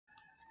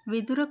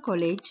Vidura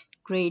College,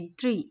 Grade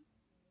 3,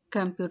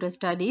 Computer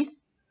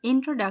Studies,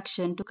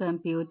 Introduction to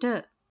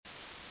Computer.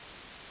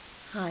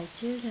 Hi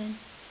children,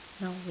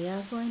 now we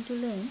are going to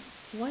learn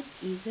what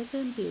is a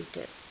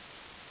computer.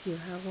 You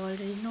have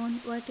already known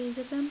what is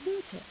a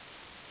computer.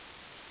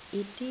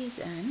 It is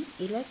an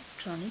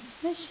electronic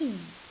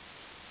machine.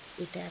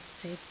 It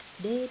accepts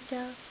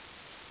data,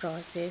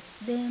 processes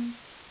them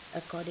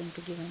according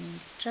to given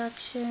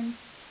instructions,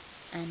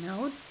 and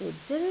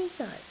outputs the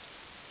result.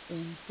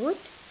 Input,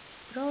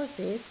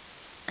 process,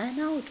 and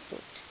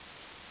output.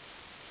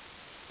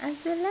 As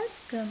well as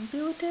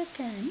computer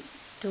can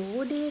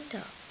store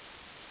data,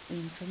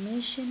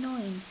 information or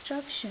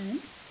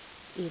instructions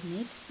in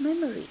its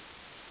memory.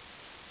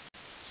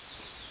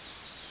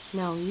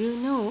 Now you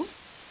know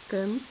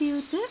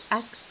computer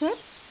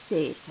accepts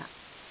data,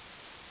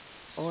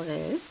 or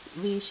else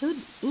we should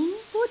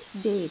input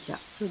data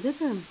to the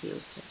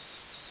computer.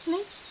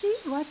 Let's see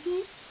what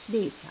is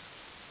data.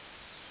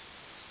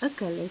 A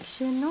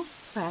collection of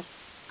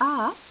facts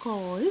are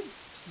called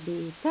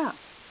data.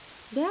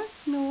 There's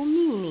no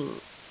meaning.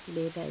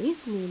 Data is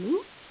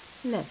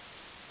meaningless.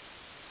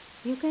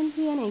 You can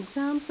see an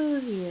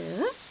example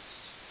here.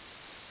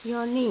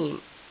 Your name,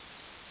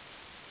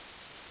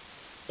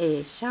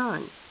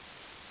 Eshan.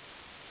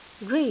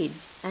 Grade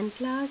and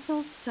class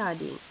of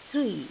studying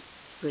 3,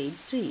 grade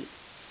 3.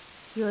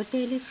 Your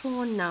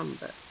telephone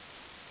number.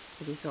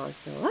 It is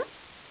also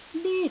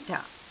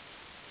data.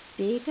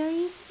 Data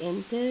is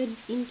entered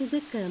into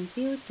the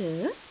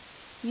computer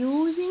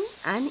using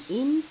an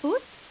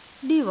input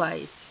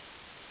device.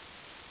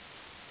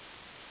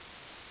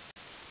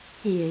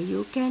 Here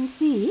you can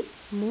see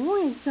more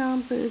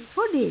examples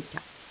for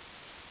data.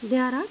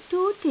 There are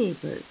two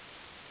tables,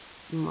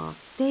 mark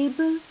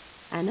table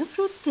and a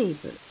fruit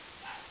table.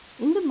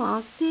 In the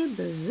mark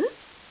table,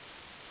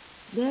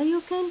 there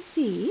you can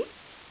see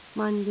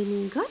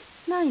Mandini got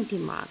 90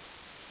 marks,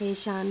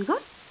 Heshan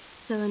got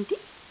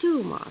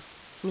 72 marks,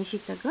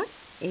 Nishita got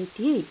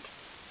 88,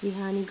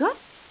 Vihani got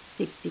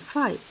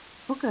 65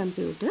 for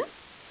computer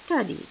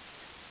studies.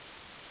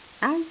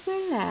 As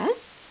well as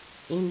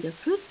in the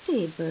fruit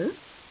table,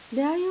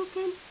 there you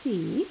can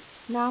see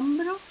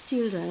number of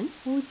children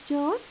who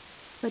chose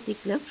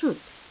particular fruit.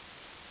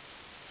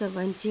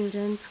 7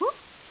 children for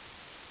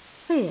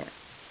pear,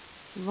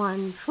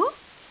 1 for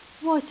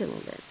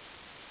watermelon,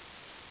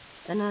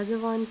 another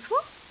one for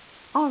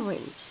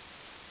orange,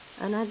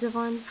 another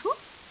one for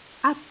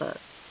apple,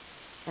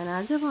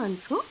 another one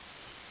for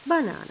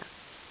banana.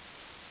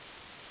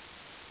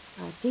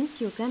 I think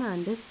you can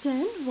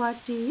understand what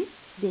is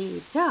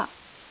data.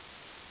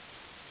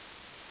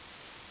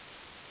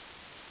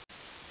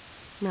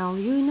 Now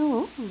you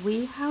know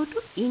we have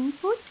to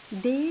input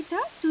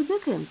data to the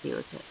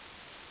computer.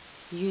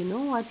 You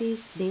know what is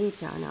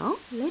data now.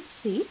 Let's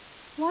see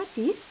what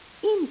is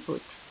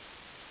input.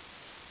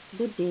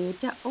 The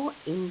data or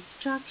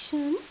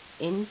instructions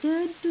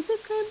entered to the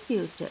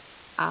computer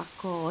are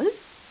called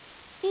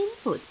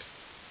input.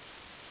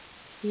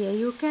 Here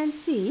you can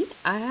see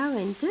I have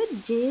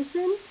entered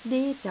Jason's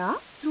data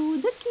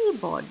through the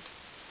keyboard.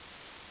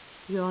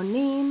 Your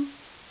name,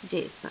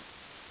 Jason.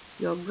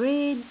 Your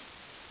grade,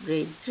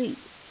 grade 3.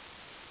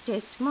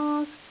 Test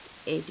marks,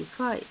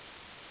 85.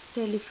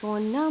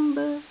 Telephone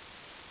number,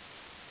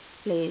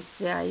 place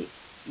where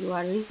you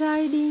are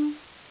residing.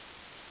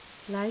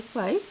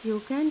 Likewise,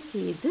 you can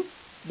see the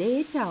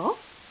data of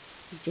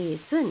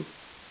Jason.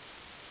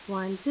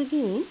 Once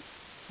again,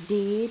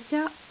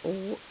 data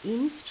or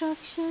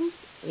instructions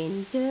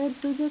entered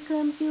to the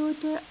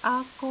computer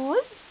are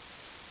called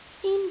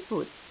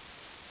input.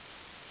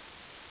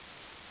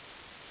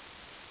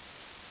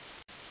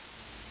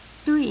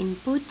 To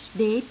input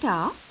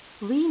data,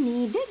 we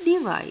need a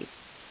device.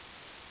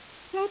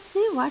 Let's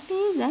see what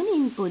is an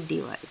input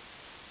device.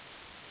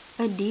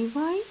 A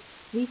device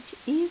which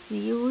is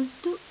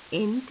used to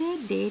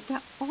enter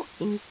data or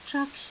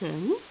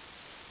instructions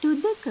to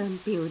the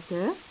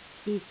computer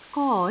is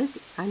called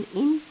an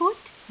input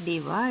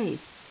device.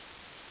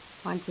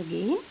 Once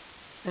again,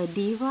 a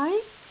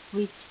device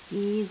which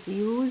is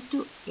used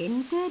to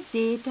enter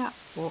data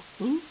or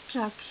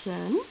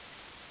instructions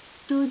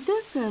to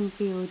the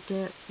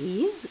computer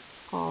is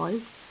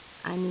called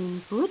an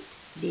input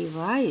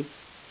device.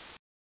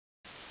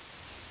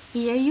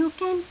 Here you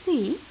can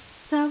see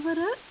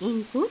several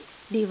input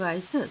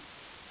devices: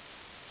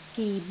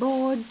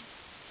 keyboard,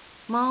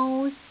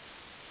 mouse,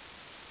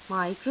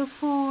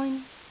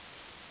 microphone,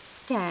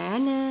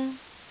 scanner,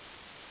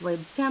 web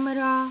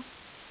camera,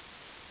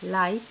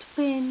 light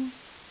pen,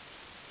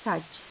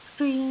 touch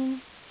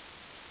screen.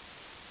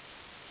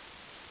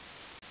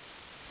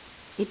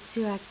 It's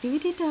your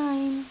activity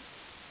time.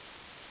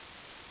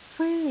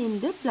 Fill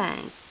in the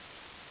blanks.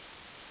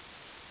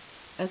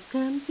 A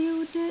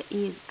computer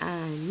is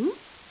an.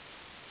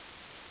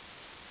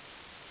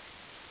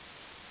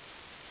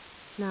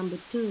 Number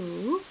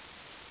 2.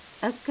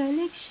 A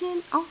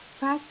collection of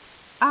facts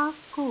are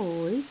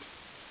called.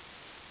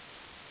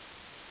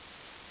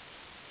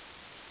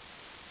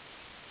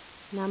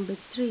 Number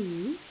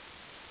 3.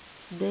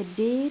 The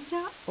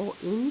data or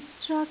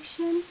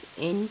instructions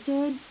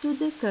entered to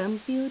the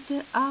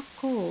computer are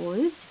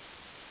called.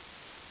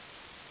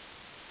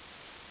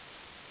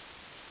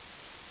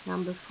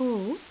 Number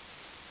 4.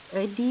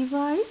 A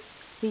device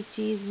which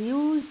is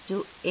used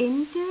to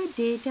enter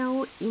data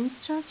or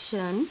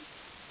instructions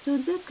to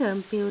the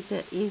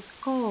computer is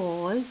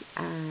called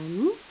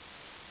an.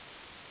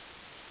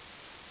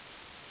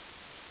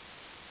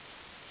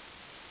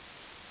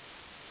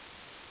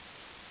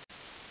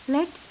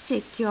 Let's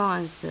check your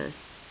answers.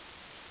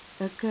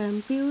 A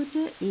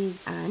computer is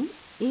an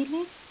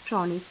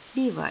electronic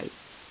device.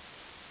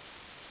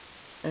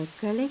 A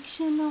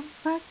collection of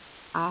facts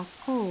are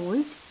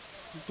called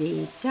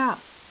data.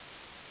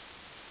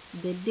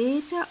 The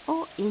data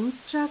or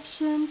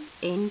instructions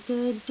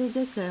entered to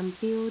the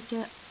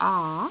computer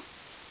are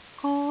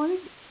called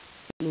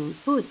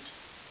input.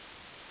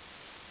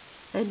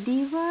 A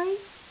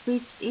device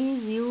which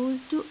is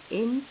used to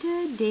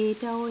enter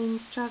data or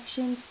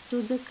instructions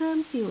to the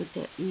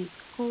computer is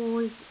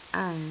called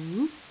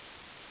an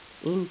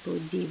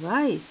input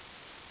device.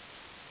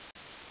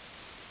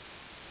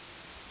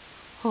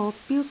 Hope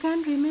you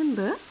can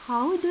remember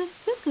how does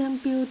the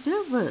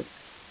computer work.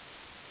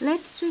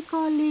 Let's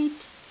recall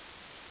it.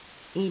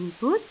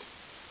 Input,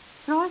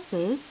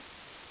 process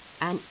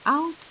and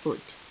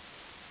output.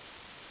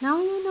 Now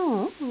you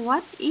know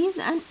what is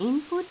an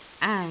input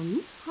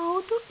and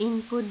how to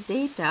input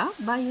data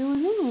by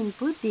using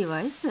input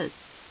devices.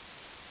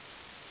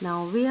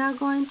 Now we are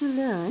going to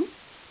learn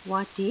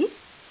what is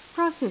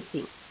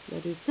processing.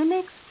 That is the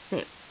next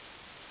step.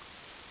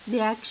 The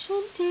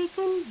action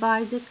taken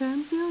by the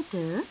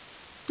computer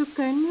to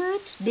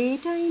convert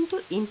data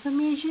into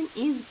information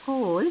is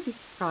called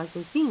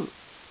processing.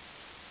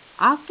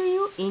 After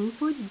you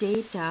input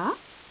data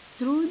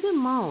through the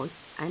mouse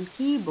and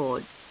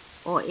keyboard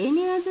or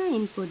any other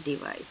input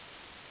device,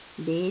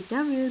 data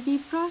will be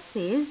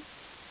processed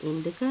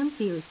in the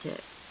computer.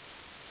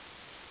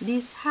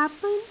 This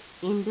happens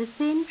in the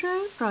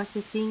central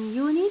processing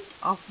unit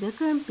of the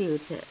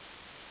computer.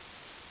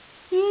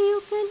 Here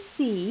you can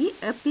see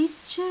a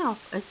picture of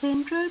a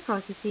central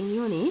processing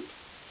unit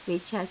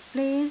which has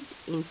placed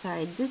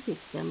inside the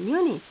system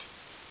unit.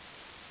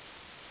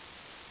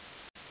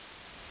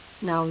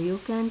 Now you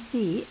can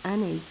see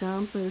an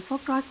example for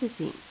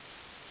processing.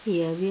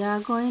 Here we are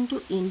going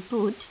to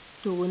input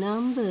two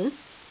numbers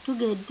to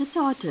get the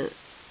total.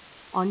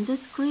 On the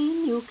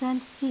screen you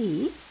can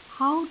see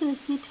how does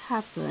it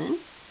happen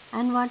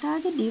and what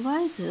are the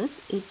devices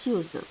it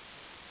uses.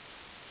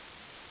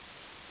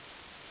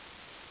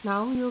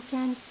 Now you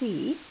can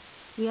see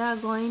we are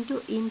going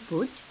to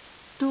input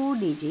two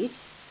digits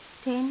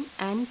 10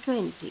 and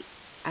 20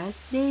 as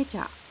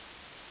data.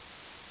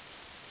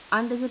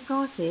 Under the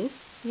process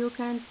you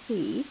can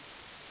see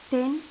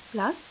 10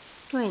 plus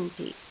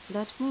 20.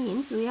 That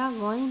means we are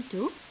going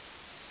to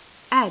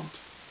add.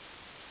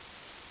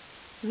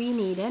 We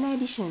need an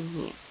addition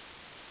here.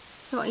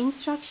 So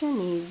instruction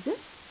is the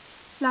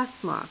plus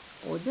mark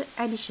or the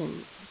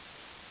addition.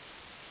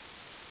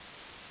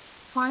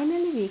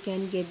 Finally we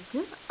can get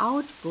the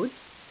output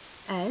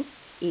as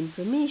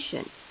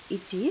information.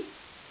 It is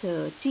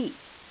 30.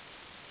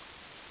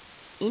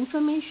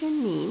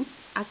 Information means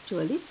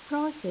actually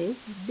processed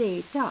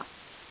data.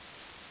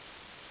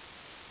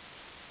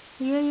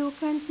 Here you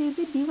can see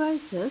the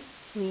devices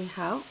we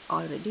have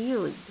already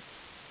used.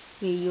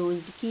 We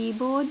used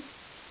keyboard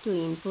to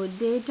input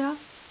data,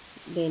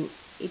 then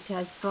it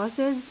has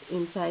processed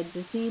inside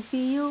the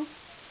CPU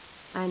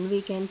and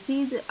we can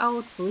see the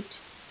output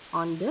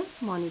on the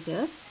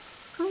monitor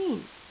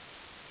screen.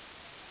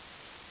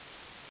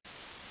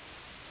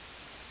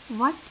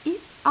 What is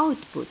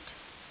output?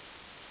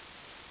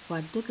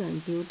 What the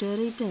computer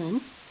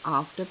returns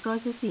after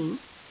processing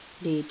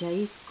data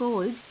is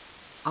called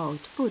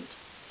output.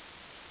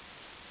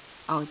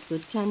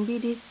 Output can be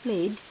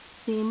displayed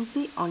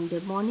simply on the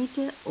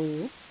monitor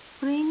or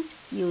print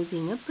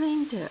using a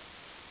printer.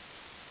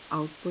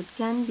 Output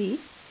can be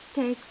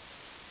text,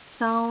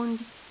 sound,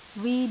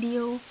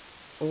 video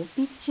or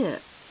picture.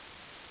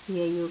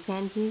 Here you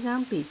can see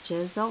some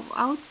pictures of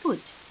output.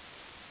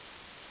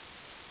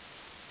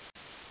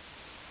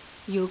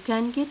 You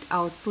can get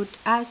output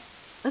as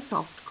a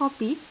soft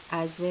copy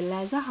as well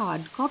as a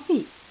hard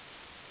copy.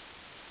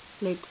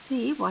 Let's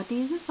see what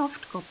is a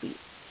soft copy.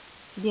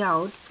 The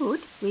output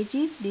which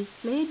is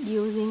displayed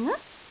using a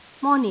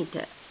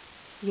monitor.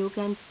 You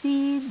can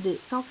see the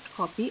soft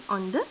copy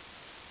on the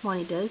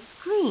monitor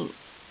screen.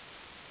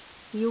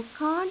 You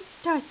can't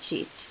touch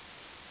it.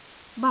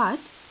 But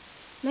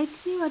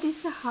let's see what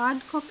is the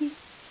hard copy.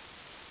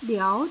 The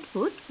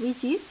output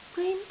which is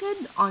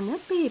printed on a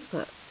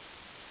paper.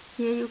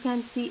 Here you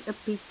can see a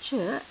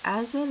picture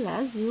as well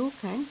as you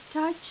can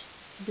touch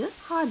the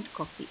hard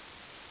copy.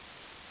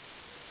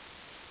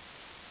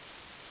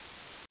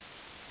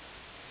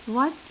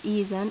 What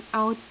is an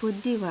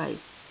output device?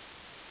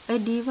 A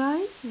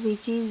device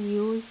which is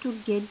used to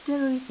get the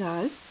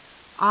result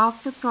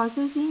after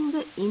processing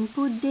the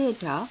input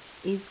data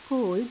is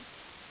called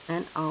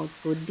an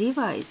output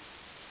device.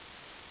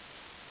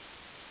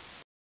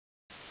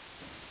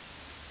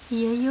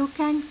 Here you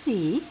can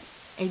see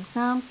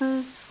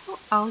examples for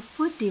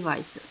output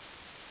devices: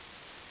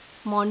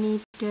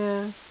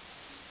 monitor,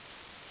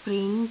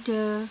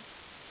 printer,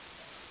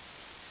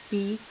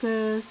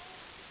 speakers,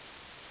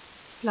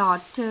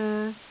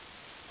 plotter,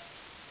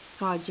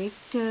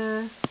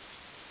 projector.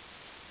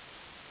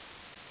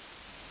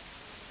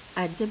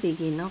 At the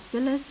beginning of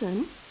the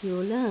lesson,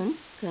 you learned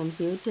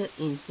computer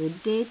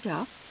input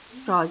data,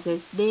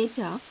 process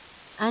data,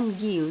 and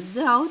gives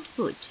the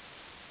output.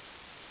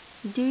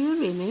 Do you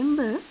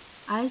remember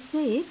I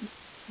said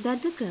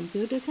that the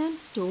computer can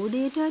store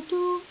data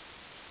too?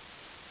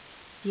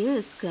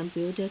 Yes,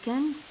 computer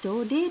can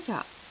store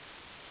data.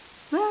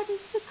 Where does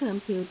the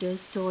computer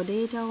store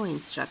data or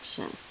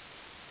instructions?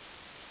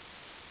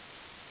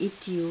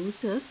 It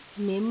uses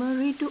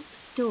memory to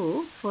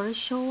store for a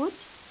short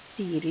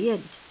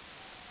period,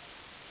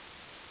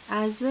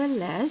 as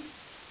well as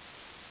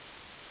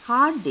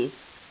hard disk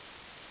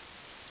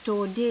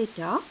store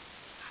data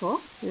for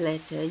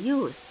later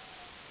use.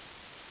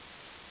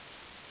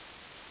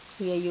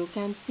 Here you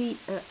can see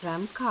a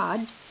RAM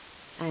card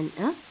and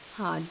a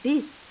hard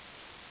disk.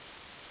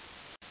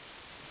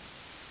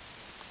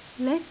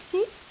 Let's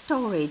see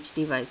storage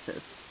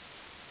devices: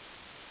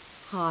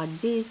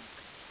 hard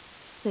disk,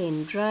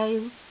 pen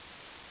drive,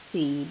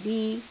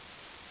 CD,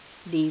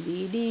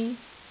 DVD.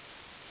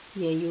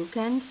 Here you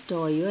can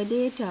store your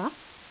data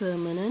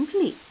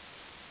permanently.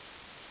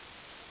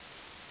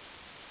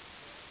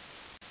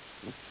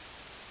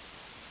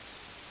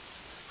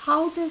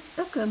 How does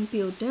a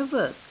computer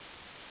work?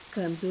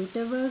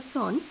 Computer works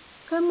on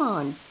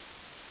commands.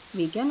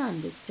 We can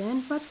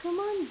understand what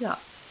commands are.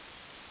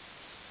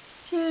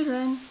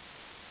 Children,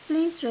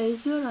 please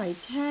raise your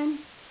right hand.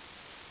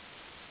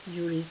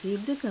 You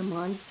receive the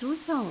command through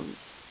sound.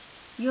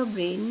 Your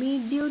brain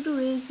made you to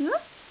raise your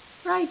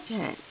right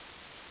hand.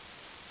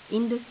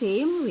 In the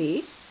same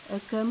way, a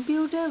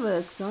computer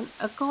works on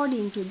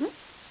according to the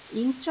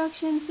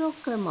instructions or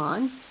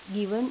commands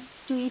given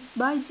to it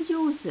by the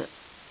user.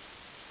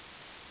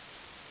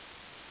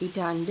 It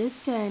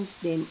understands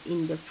them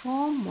in the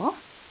form of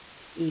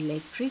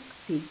electric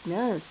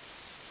signals.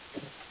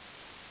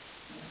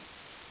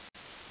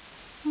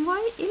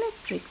 Why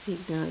electric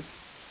signals?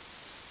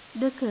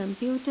 The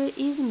computer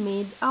is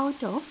made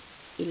out of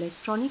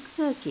electronic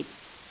circuits.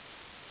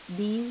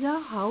 These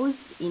are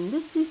housed in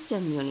the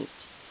system unit.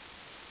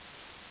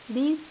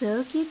 These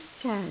circuits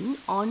can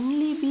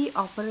only be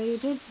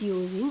operated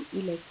using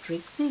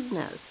electric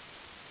signals.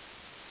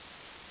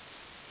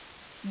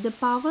 The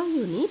power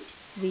unit,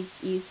 which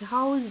is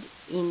housed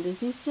in the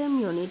system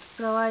unit,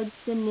 provides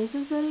the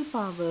necessary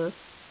power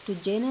to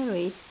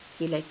generate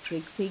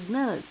electric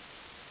signals.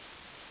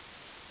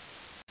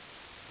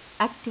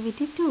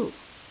 Activity 2.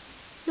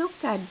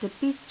 Look at the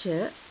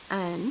picture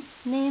and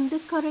name the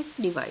correct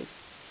device,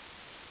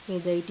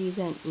 whether it is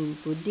an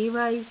input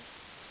device,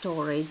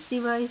 storage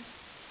device,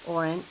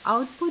 or an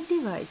output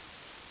device.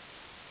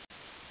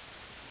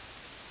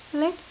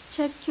 Let's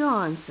check your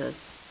answers.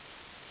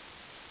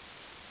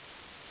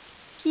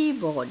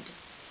 Keyboard,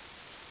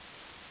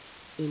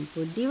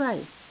 input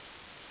device.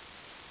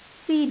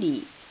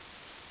 CD,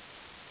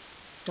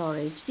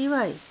 storage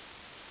device.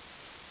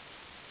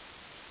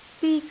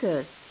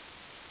 Speakers,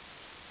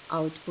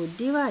 output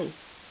device.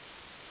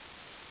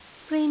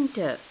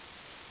 Printer,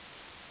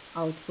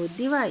 output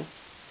device.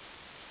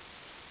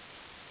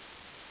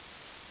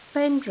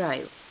 Pen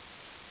drive,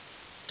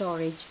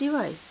 storage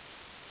device.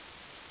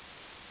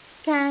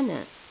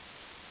 Scanner,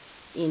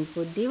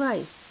 input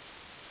device.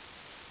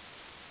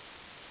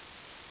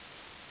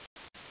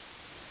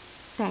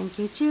 Thank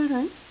you,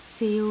 children.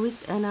 See you with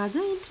another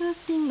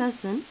interesting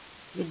lesson.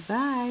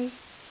 Goodbye.